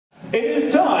It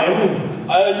is time.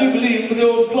 I do believe the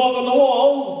old clock on the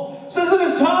wall says it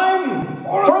is time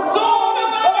for a song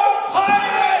about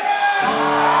pirates!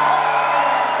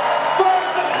 Start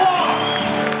the clock!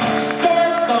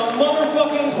 Start the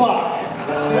motherfucking clock!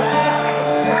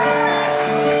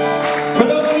 For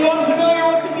those of you unfamiliar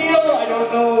with the deal, I don't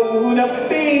know who that would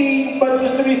be, but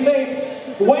just to be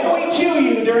safe, when we cue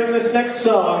you during this next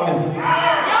song,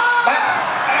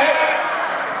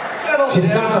 Tis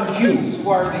not a cue,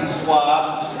 swarthy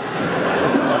swabs.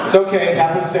 It's okay, it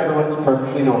happens to everyone, it's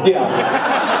perfectly normal. yeah.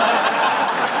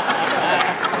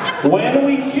 When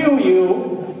we cue you,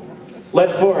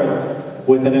 let forth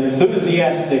with an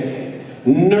enthusiastic,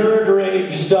 nerd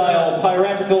rage style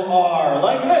piratical R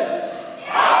like this.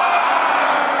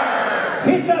 R!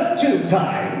 Hit us 2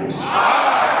 times.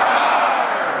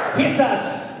 R! Hit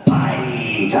us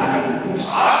pi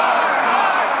times. R!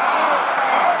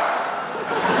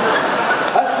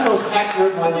 The most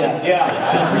accurate one yet. Yeah.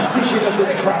 The precision of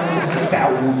this crowd is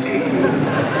astounding.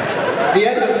 The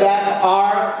end of that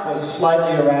R was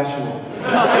slightly irrational.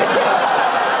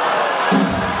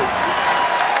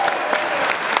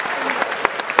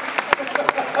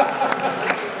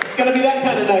 It's gonna be that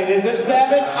kind of night, is it,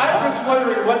 Savage? I'm just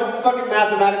wondering what fucking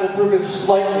mathematical proof is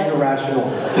slightly irrational.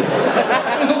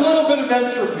 There's a little bit of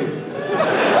entropy.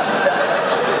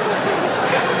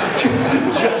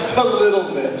 Just a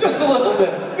little bit. Just a little bit.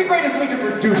 It'd be great if we could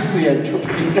reduce the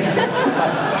entropy.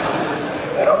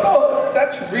 I don't know.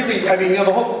 That's really, I mean, you know,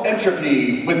 the whole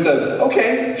entropy with the,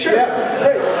 okay, sure. Yeah,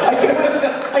 great.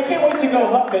 I can't wait to go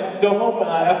home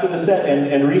after the set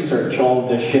and research all of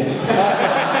this shit.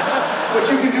 What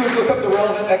you can do is look up the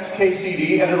relevant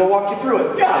XKCD and it'll walk you through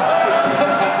it. Yeah.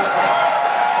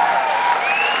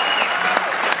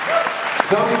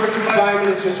 Zombie Richard Diamond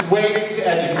is just waiting to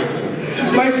educate me.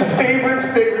 My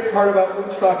favorite part about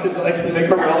Woodstock is that I can make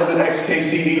a relevant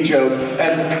XKCD joke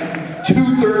and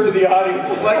 2/3 of the audience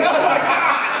is like, oh my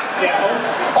god!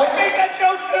 Yeah. I make that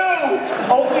joke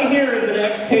too! Only here is an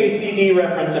XKCD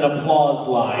reference and applause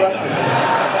line. Right.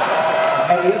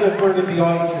 And the other third of the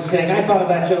audience is saying, I thought of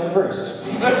that joke first.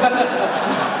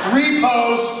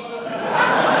 Repost!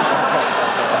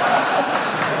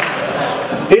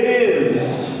 It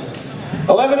is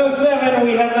 11:07,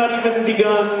 we have not even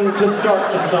begun to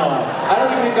start the song. I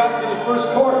don't even got to the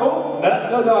first chord. Oh,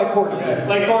 no, I chorded it.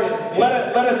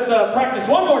 Let us practice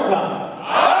one more time.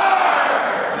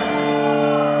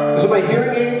 Is it my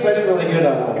hearing aids? I didn't really hear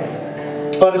that one.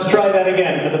 Let us try that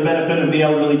again for the benefit of the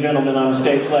elderly gentleman on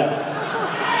stage left.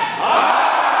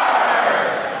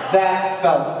 That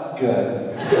felt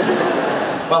good.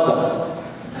 Well done.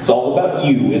 It's all about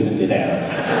you, isn't it,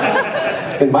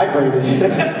 Adam? In my brain, it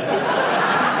is.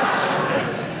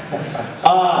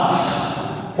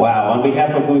 Wow, on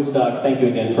behalf of Woodstock, thank you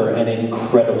again for an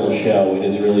incredible show. It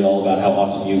is really all about how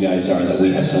awesome you guys are, that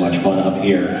we have so much fun up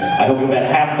here. I hope you've had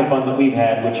half the fun that we've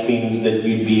had, which means that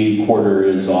you'd be a quarter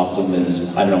as awesome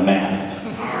as, I don't know, math.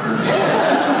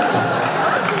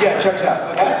 Yeah, checks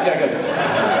out. Okay, yeah,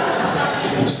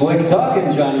 good. Slick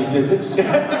talking, Johnny Physics.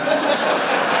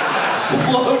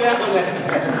 Slow down there.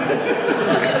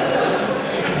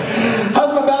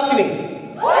 How's my balcony?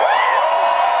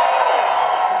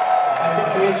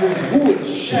 The answer is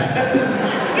whoosh.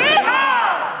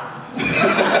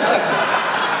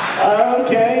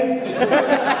 Okay.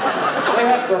 They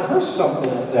have to rehearse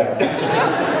something up there.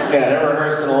 Yeah, they're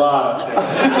rehearsing a lot up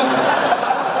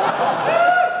there.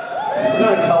 We're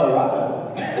not in Colorado.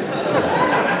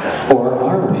 Or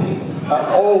are we?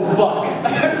 Oh, fuck.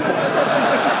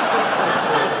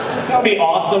 That would be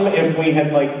awesome if we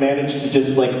had managed to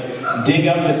just dig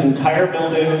up this entire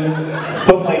building,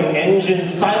 put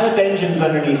silent engines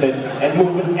underneath it, and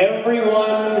move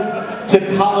everyone to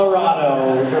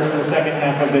Colorado during the second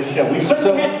half of this show. We've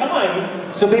certainly had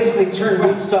time. So basically turn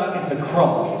Woodstock into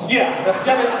Chrome. Yeah.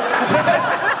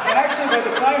 And actually, by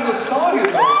the time this song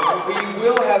is over, we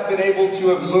will have been able to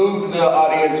have moved the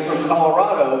audience from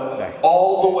Colorado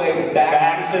all the way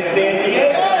back to San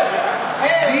Diego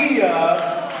via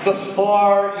the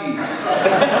Far East.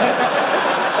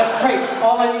 That's great.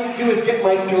 All I need to do is get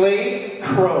my glaive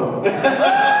chrome.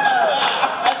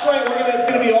 That's right, it's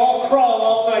gonna be all crawl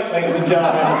all night, ladies and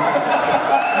gentlemen.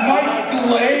 Nice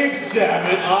glaive,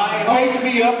 Savage. Wake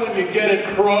me up when you get it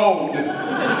chromed.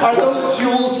 Are those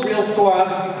jewels real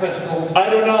Swarovski crystals? I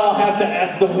don't know, I'll have to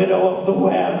ask the widow of the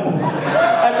web.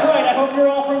 That's right, I hope you're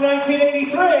all from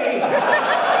 1983.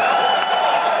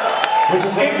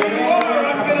 If you are,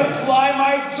 I'm gonna fly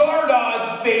my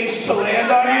Zardoz face to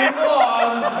land on your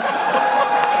lawns.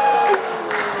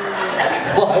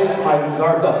 Slide my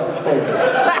Zardoz face.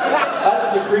 That's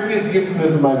the creepiest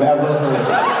euphemism I've ever heard.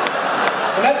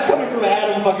 And that's coming from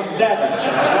Adam fucking Savage.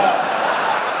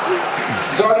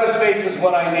 Zardo's face is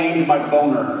what I named my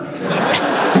boner.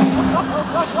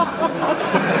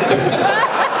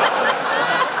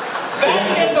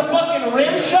 That gets a fucking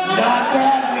rim shot? Not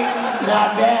bad, Wheaton.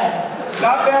 Not bad.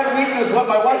 Not bad, Wheaton is what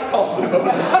my wife calls my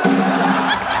boner.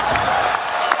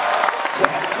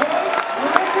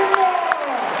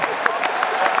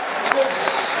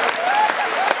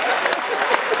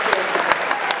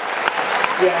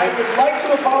 Yeah, I would like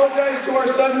to apologize to our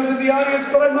son who's in the audience,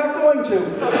 but I'm not going to.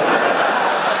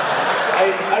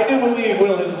 I do believe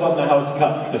Will has won the House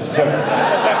Cup this term.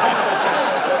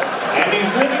 And he's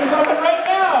drinking from it right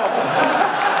now.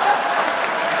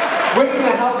 Winning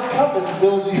the House Cup is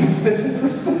Will's euphemism for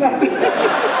sex.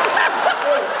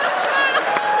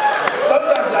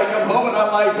 Sometimes I come home and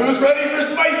I'm like, who's ready for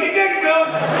spicy dick milk?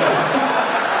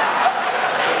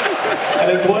 And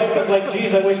his wife was like,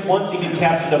 geez, I wish once he could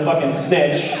capture the fucking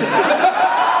snitch.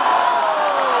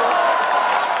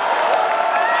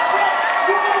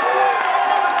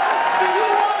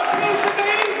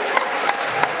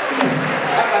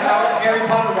 Harry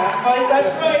Potter rat fight?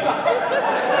 That's right.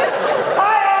 I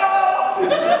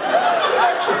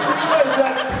actually realize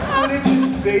that footage is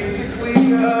basically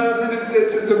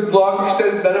it's a long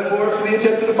extended metaphor for the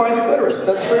attempt to define the clitoris.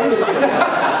 That's very interesting.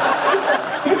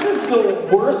 This is the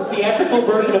worst theatrical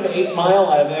version of 8 Mile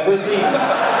I've ever seen.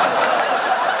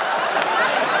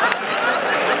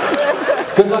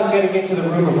 Good luck getting into the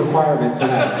room of requirement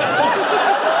tonight.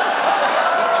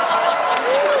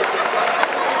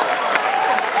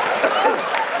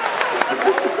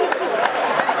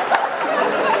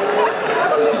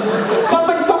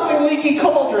 Something leaky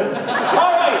cauldron.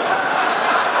 All right.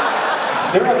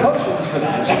 There are potions for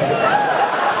that.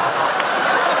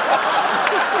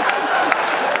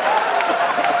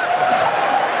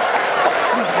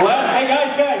 Hey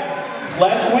guys.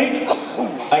 Last week,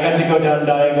 I got to go down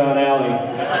Diagon Alley.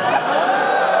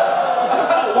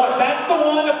 What? That's the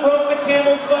one that broke the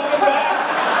camel's fucking back?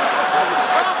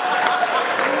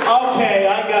 Okay,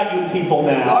 I got you people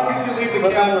now. As long as you leave the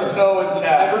camel's toe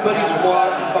intact. Everybody's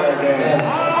walk is fucking dead.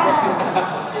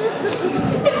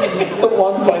 It's the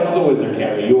one fights a wizard,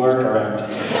 Harry. You are correct.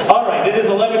 All right, it is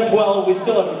 11:12. We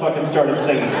still haven't fucking started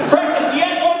singing. Practice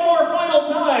yet one more final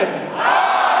time.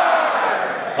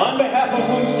 On behalf of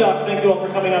Woodstock, thank you all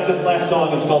for coming out. This last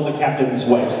song is called The Captain's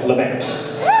Wife's Lament.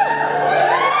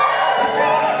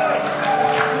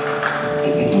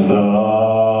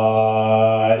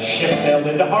 The ship sailed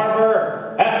into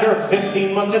harbor after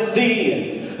 15 months at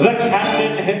sea. The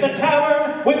captain hit the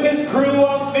tavern with his crew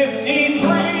of 53.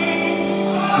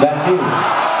 That's you.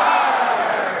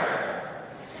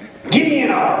 Give me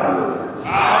an R.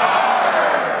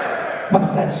 What's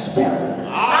that spell?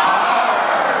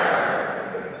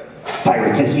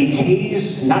 Piracy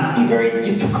teas not be very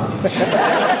difficult.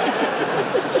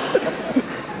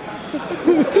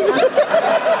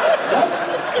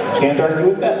 Can't argue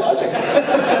with that logic.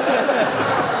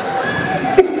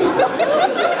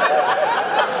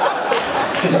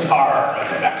 Tis a far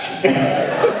better action.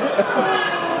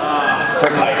 For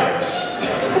pirates.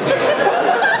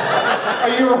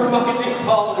 Are you reminding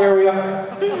Paul where we are?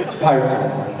 It's Pirates.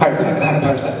 Right.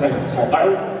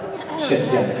 Shit,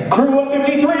 yeah. Crew of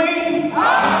 53.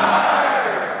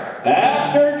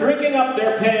 After drinking up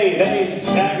their pay, they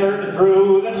staggered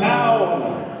through the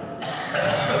town.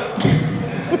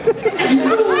 You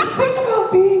know the thing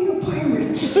about being a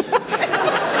pirate?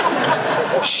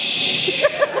 Shh.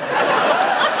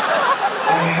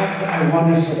 I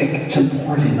want to say it's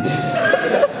important.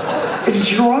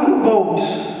 Is you're on the boat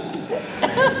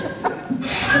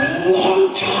for a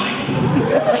long time,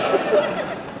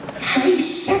 having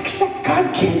sex that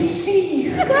God can't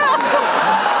see.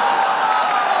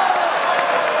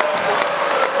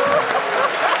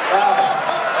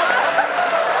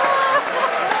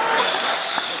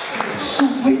 So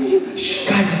when you,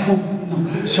 guys, no.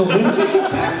 So when you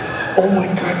get back, oh my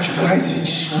God, you guys, I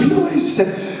just realized that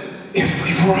if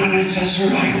we were on a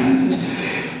desert island,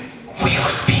 we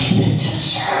would be the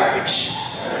desert.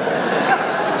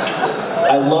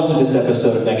 I loved this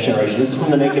episode of Next Generation. This is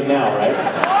from The Naked Now, right?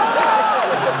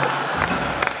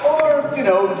 Or, you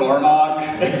know, Dormock.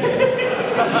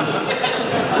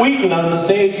 Wheaton on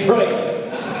stage right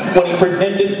when he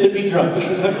pretended to be drunk.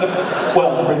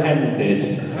 Well,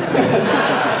 pretended.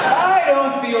 I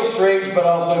don't feel strange, but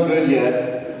also good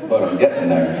yet. But I'm getting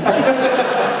there.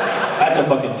 That's a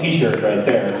fucking t-shirt right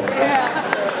there.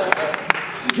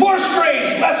 More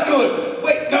strange, less good.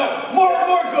 Wait, no. More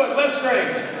good, less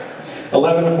strange.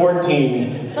 11 to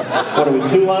 14. What are we,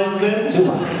 2 lines in? 2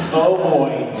 lines. Oh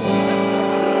boy.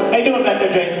 How you doing back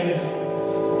there, Jason?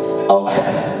 Oh,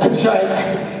 I'm sorry.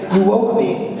 You woke me.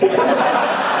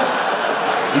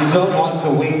 You don't want to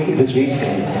wake the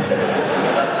Jason.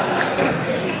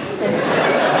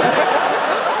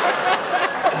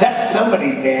 That's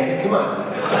somebody's band. Come on.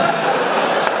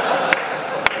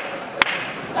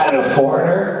 I don't know,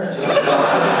 Foreigner? Sure,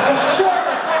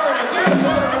 Foreigner. You're a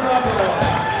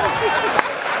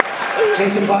Foreigner.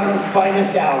 Jason Bonham's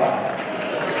finest hour.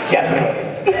 Definitely.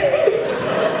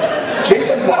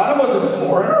 Jason Bonham was a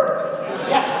Foreigner?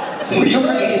 Yeah.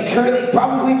 Really? He's currently,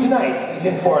 probably tonight, he's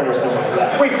in Foreigner somewhere.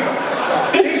 Yeah. Wait,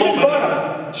 Jason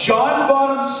Bonham, John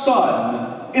Bonham's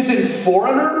son, is in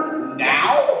Foreigner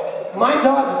now? My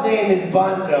dog's name is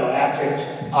Bonzo, after,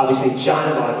 obviously,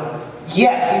 John Bonham.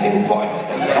 Yes, he's in Foreigner.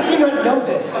 How do you not know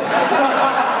this?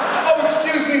 Oh,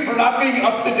 excuse me for not being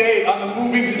up to date on the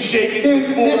movings and shakings Dude,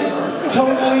 of Foreigner. this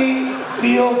totally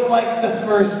feels like the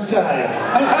first time.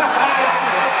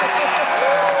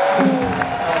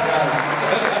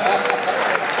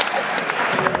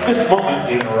 This moment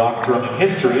in rock drumming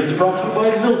history is brought to you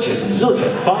by Zildjian.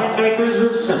 Zildjian, fine makers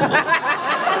of cymbals.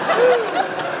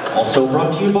 Also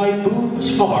brought to you by Booth's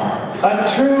Farm.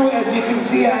 Untrue, as you can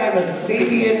see, I am a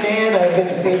Sabian man. I've been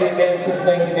a Sabian man since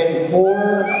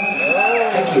 1994.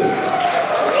 Thank you.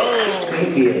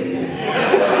 Sabian.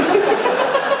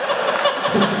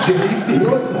 Did you see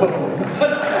us?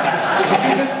 Did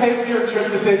you just pay for your trip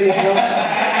to San Diego? I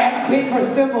haven't paid for a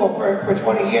cymbal for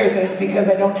 20 years, and it's because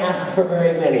I don't ask for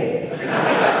very many.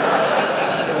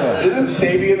 Isn't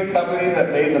Sabian the company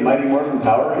that made the Mighty Morphin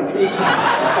Power Rangers?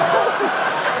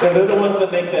 Yeah, they're the ones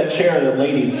that make that chair that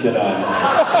ladies sit on. I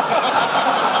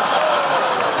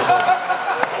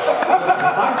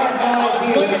had no I'll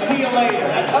explain it to you later.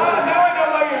 Now I know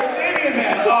why you're a Sabian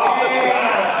man. Oh,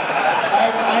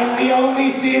 Yeah, I'm the only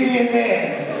Sabian man.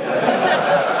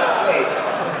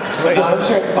 Wait, no, I'm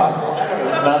sure it's possible.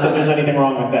 Not that there's anything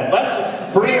wrong with that. Let's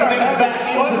bring things back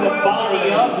into the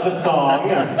body of the song,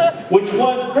 which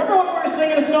was, remember when we were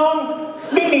singing a song?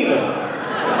 Me neither.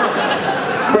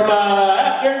 From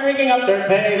after drinking up their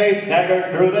pay, they staggered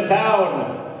through the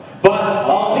town. But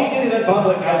all these in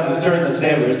public houses turned the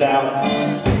sailors down.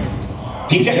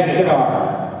 Dejected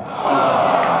are.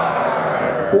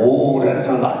 Oh, that's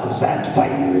a lot of sad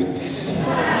pirates.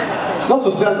 It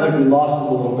also sounds like we lost them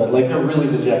a little bit, like they're really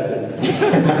dejected.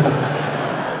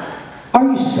 Are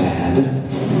you sad?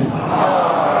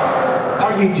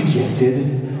 Are you dejected?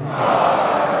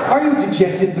 Are you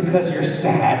dejected because you're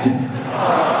sad?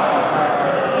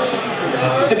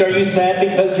 And are you sad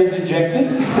because you're dejected?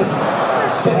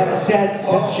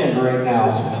 Sadception right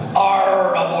now.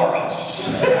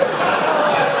 Ouroboros.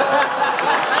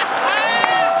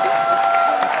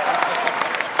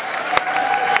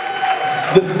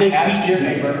 The snake Ask your beat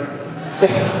neighbor.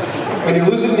 When you're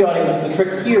losing the audience, the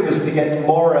trick here is to get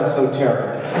more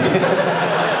esoteric.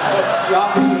 The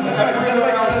opposite.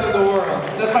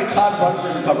 That's my Todd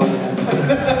Rundgren cover.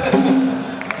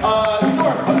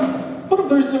 Storm, put them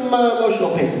through some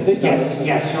emotional paces. They sound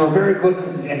Yes, you're very good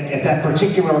at that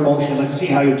particular emotion. Let's see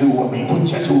how you do when we put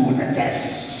you to the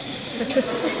test.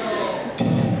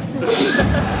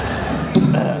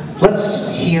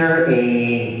 Let's hear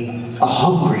a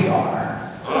hungry R.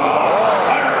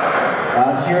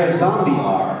 Let's hear a zombie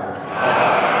R.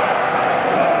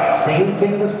 Same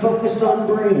thing but focused on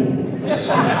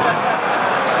brains.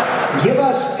 Give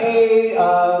us a,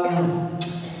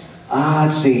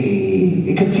 let's see,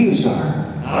 a confused R.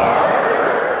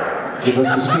 Give us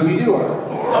a Scooby-Doo R.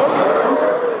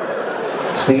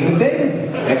 Same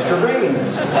thing, extra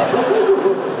brains.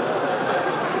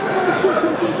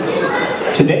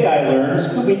 Today I learned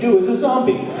Scooby-Doo is a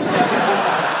zombie.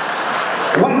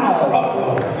 Wow.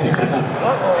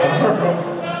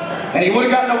 And he would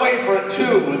have gotten away for it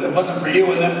too, if it wasn't for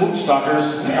you and them boot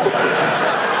stalkers.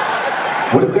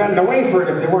 Would have gotten away for it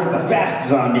if they weren't the fast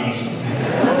zombies.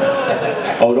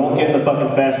 Oh, don't get the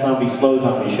fucking fast zombie, slow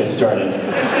zombie shit started.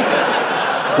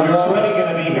 We're already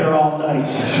gonna be here all night.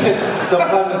 They'll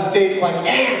come to stage like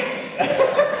ants.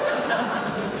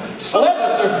 Some of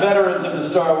us are veterans of the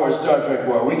Star Wars, Star Trek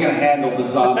war. We can handle the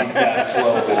zombie fast,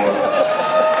 slow war.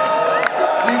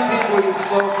 You people, you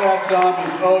slow, fast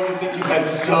zombies, oh, you think you've had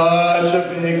such a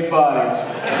big fight.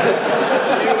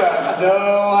 You have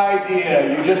no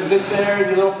idea. You just sit there in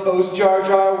your little post-Jar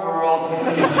Jar world,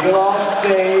 and you feel all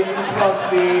safe and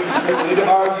comfy, and you need to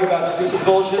argue about stupid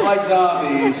bullshit like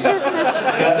zombies.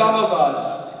 Some of us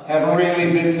have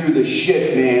really been through the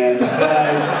shit, man.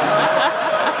 Guys,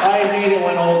 I hate it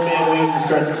when old man Wheaton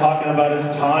starts talking about his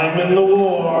time in the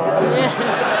war.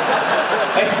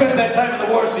 I spent that time in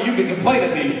the war so you can complain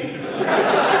at me.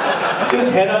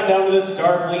 Just head on down to the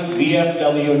Starfleet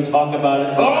VFW and talk about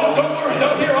it. Oh, don't worry,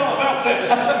 they'll hear all about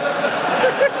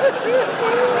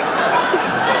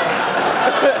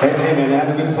Hey man, have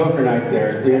a good poker night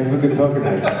there. Yeah, have a good poker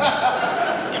night.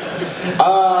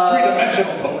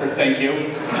 Three-dimensional poker, thank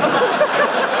you.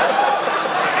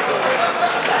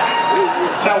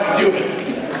 That's how we do it.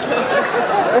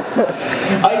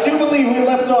 I do believe we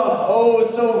left off, oh,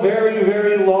 so very,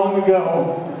 very long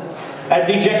ago, at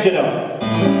Dejectedom.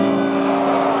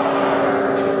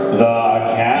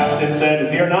 The captain said,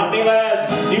 "Fear not me,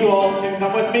 lads, you all can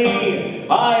come with me.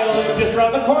 I live just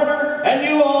around the corner, and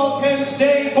you all can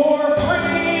stay for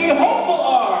free. Hopeful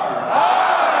R."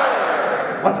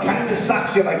 What kind of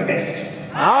socks you like best?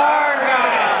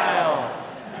 Argyle!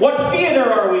 What theater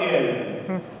are we in?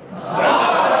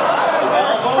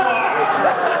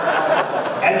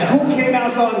 And who came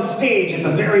out on stage at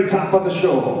the very top of the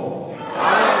show?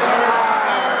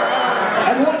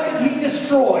 And what did he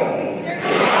destroy?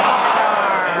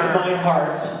 And my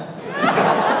heart.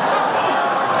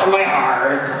 My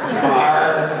heart.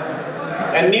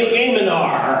 And Neil Gaiman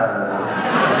are.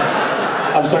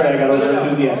 I'm sorry, I got over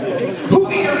enthusiastic. Who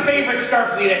be your favorite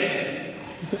Starfleet ensign?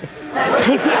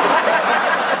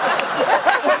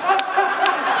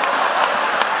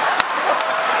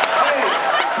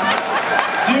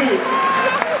 Dude.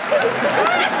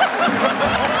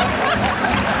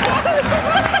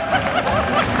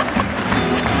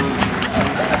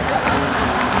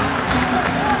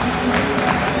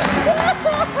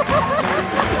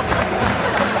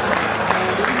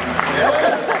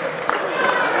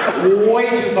 Way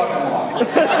too fucking long.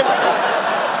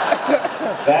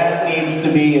 That needs to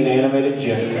be an animated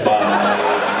GIF by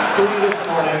 3 this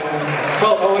morning.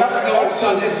 Well, it's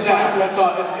done. It's now. That's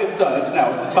on. It's done. It's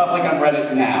now. It's the top link on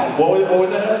Reddit now. What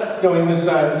was that? No, he was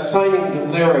signing the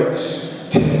lyrics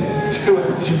to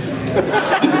it.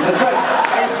 That's right.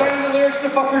 I was signing the lyrics to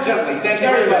 "Fuck Her Gently." Thank you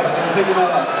very much for picking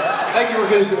that up. Thank you for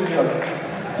finishing the joke.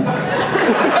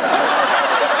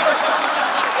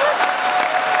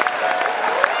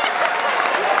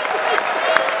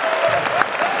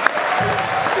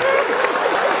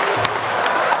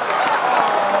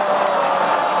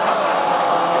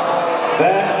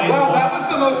 Wow, that was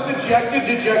the most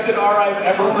dejected R I've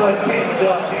ever heard.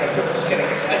 Here, so just kidding.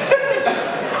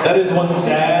 That is one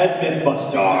sad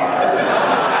Mythbuster.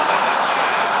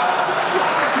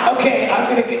 Okay, I'm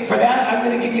gonna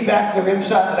give you back the rim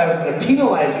shot that I was gonna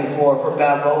penalize you for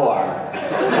Balboa.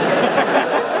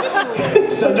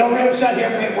 So no rim shot here,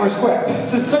 make it more square.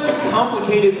 This is such a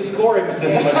complicated scoring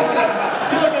system. I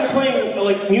feel like I'm playing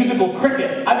like musical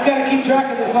cricket. I've got to keep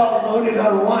track of this all loaded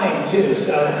on wine too,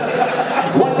 so it's...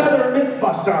 What other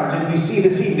Mythbuster did we see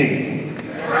this evening?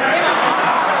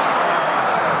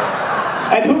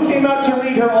 And who came out to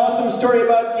read her awesome story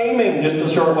about gaming just a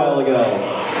short while ago?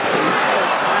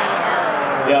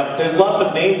 Yep, there's lots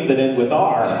of names that end with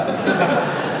R.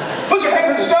 Who's your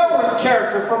favorite Star Wars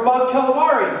character from Mon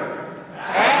Calamari?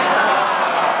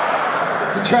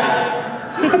 It's a trap.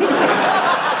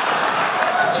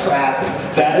 Trap.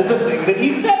 That is a thing that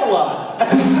he said a lot.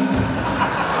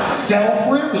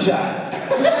 Self-rim shot.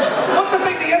 What's the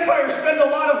thing the Empire spent a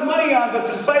lot of money on but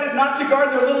decided not to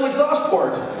guard their little exhaust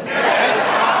port?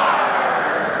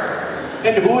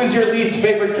 And who is your least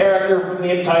favorite character from the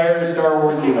entire Star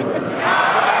Wars universe?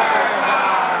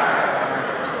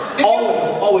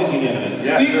 Always unanimous.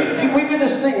 Yeah, sure. We did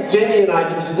this thing, Jamie and I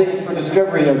did this thing for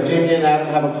Discovery of Jamie and Adam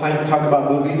have a pint and talk about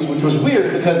movies, which was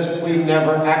weird because we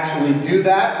never actually do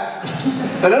that.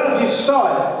 I don't know if you saw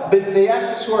it, but they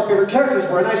asked us who our favorite characters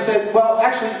were, and I said, well,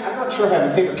 actually, I'm not sure if I have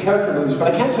a favorite character movies, but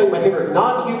I can tell you my favorite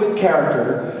non-human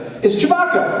character is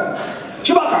Chewbacca.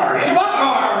 Chewbacca!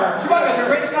 Chewbacca! Chewbacca's the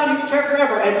greatest non-human character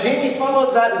ever, and Jamie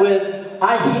followed that with,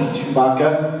 I hate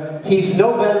Chewbacca. He's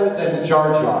no better than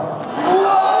Jar Jar.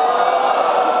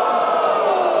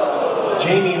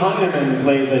 Jamie Heineman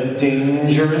plays a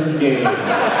dangerous game.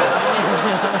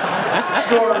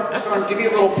 Storm, give me a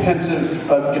little pensive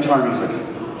guitar music.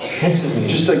 Pensive music?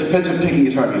 Just like pensive picking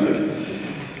guitar music.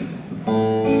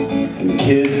 And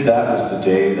kids, that was the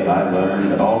day that I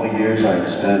learned that all the years I had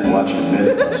spent watching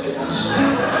Mythbusters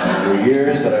were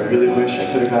years that I really wish I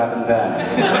could have gotten back.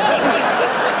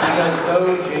 Because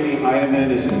though Jamie Heineman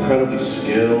is incredibly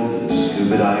skilled in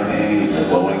scuba diving and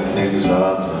blowing things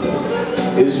up,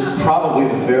 is probably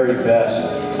the very best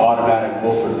automatic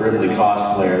Wilford Brimley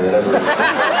cosplayer that ever existed.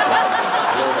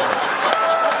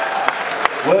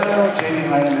 Well, Jamie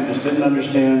Heineman just didn't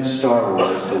understand Star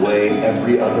Wars the way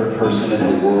every other person in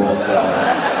the world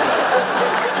does.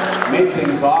 It made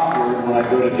things awkward when I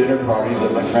go to dinner parties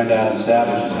at my friend Adam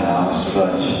Savage's house,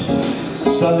 but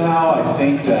somehow I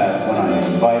think that when I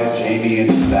invited Jamie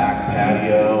into the back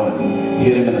patio and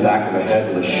hit him in the back of the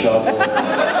head with a shovel,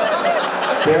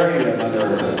 buried him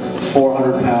under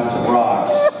 400 pounds of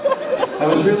rocks, I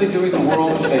was really doing the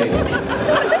world a favor.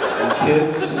 And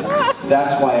kids,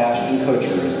 that's why Ashton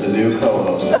Kutcher is the new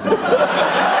co-host.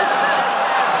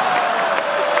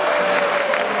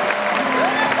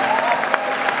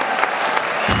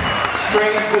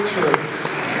 Strange but true.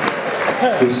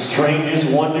 The strangest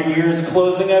Wonder Years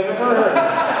closing I've ever heard.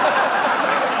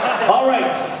 All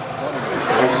right.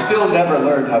 I still never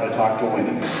learned how to talk to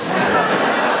women.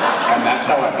 And that's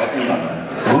how I met your mother.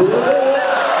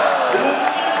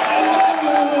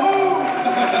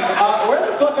 Where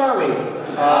the fuck are we?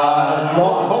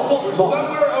 We're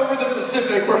somewhere over the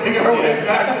Pacific working our way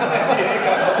back to San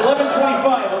Diego. It's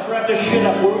 11:25. Let's wrap this shit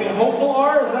up. Were we at Hopeful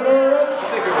R? Is that where we're at? I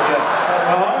think we were good.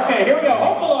 Okay, here we go.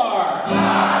 Hopeful R.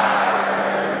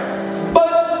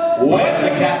 But when the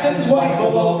captain's wife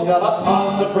awoke up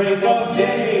on the break of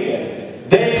day,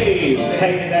 they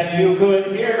say that you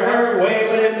could hear her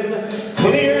wailing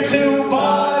clear to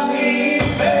Bonnie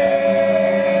Bay.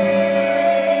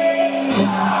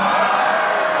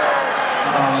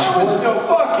 Let's go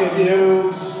fucking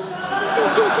noobs.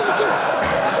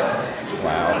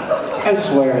 I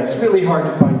swear, it's really hard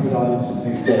to find good audiences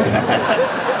these days.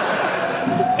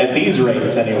 At these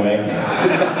rates, anyway.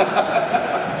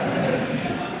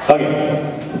 Okay.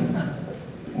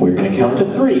 We're gonna count to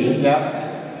 3. Yeah.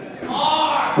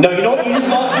 No, you know what? You just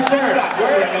lost your turn.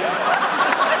 Where are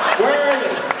they?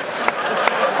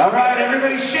 All right,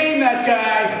 everybody shame that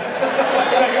guy.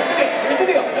 Here's the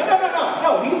deal.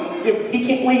 No.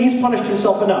 He's punished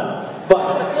himself enough.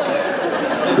 But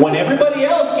when everybody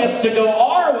else gets to go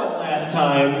R one last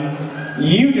time,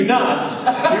 you do not.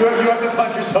 You have to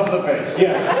punch yourself in the face.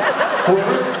 Yes.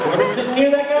 Whoever's sitting near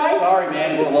that guy, Sorry,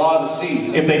 man, it's the law of the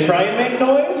sea. if they try and make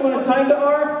noise when it's time to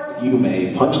R, you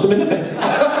may punch them in the face.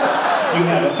 You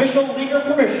have official legal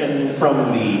permission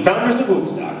from the founders of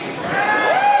Woodstock.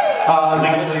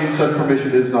 Actually, such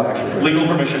permission is not actually required. Legal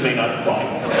permission may not apply.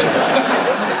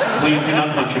 Please do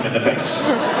not punch him in the face.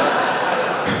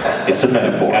 It's a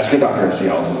metaphor. Ask your doctor if she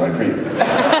also is right for you.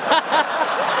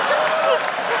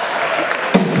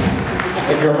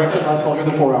 If your erection lasts longer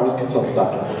than 4 hours, consult the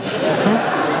doctor.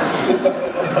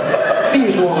 The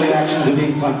usual reactions of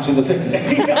being punched in the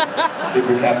face. If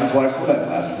your captain's wife's lament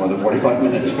lasts more than 45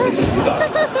 minutes, please see the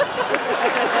doctor.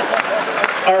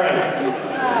 All right.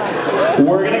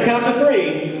 We're gonna count to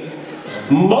 3.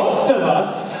 Most of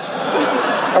us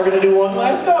are gonna do one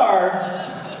last R.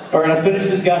 We're gonna finish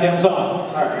this goddamn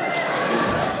song. All right.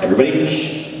 Everybody,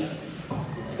 shh.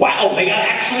 Wow, they got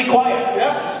actually quiet.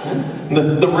 Yeah.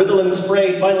 The Ritalin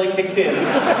spray finally kicked in.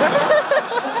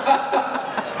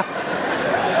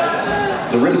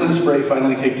 The Ritalin spray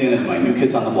finally kicked in as my New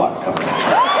Kids on the Block cover.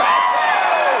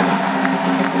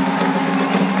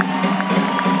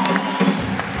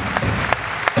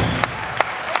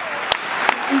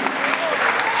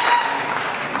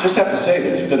 Just have to say,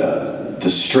 there's been a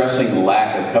distressing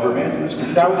lack of cover bands in this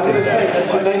movie. I was going to say,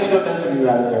 that's a nice momentum you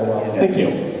added there, Will. Thank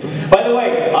you. By the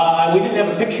way, we didn't have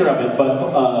a picture of it, but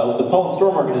the Paul and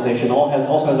Storm organization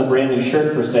also has a brand new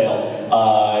shirt for sale.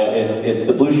 It's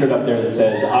the blue shirt up there that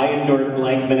says, "I endured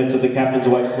blank minutes of the captain's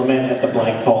wife's lament at the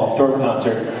blank Paul and Storm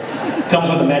concert." Comes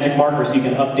with a magic marker so you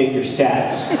can update your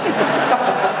stats.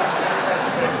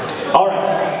 All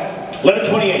right,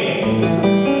 11:28.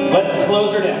 Let's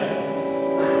close her down.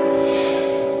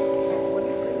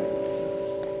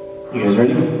 You guys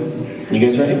ready? You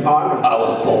guys ready? I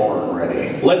was born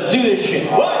ready. Let's do this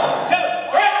shit. 1, 2,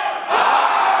 3.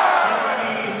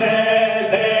 She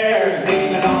said they're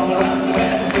seeming all around the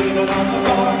bed, seeming on the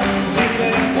floor,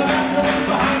 seeming in the bathroom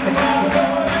behind the car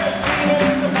door, seeming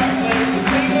in the fireplace and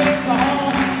seeming in the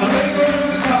hall. The living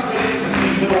room is carpeted with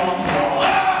seeming on the wall.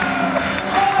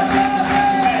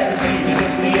 They're seeming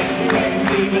in the entryway,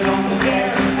 seeming on the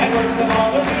stair, and worst of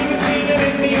all, they're seeming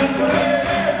in the underwear.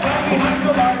 They're stuck behind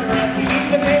the larder and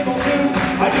beneath the table too.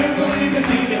 I do believe you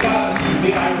see the God to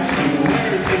the Irish too.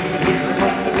 There's seeming here in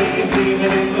front of me and seeming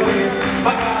in the rear.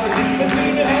 My God is even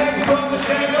seeming hanging from the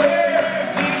chandelier.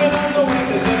 Seeming on the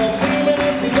windowsill, seeming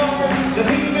in the yard. The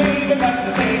seeming even left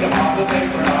the state upon the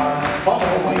sacred heart.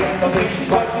 Although my implication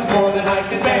twice is more than I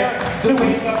can bear. To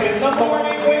wake up in the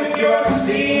morning with your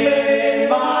semen in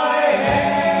my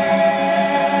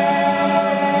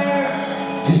hair.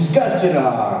 Disgusted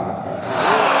are.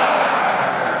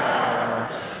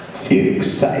 You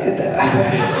excited?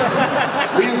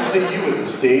 We'll see you at the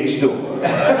stage door.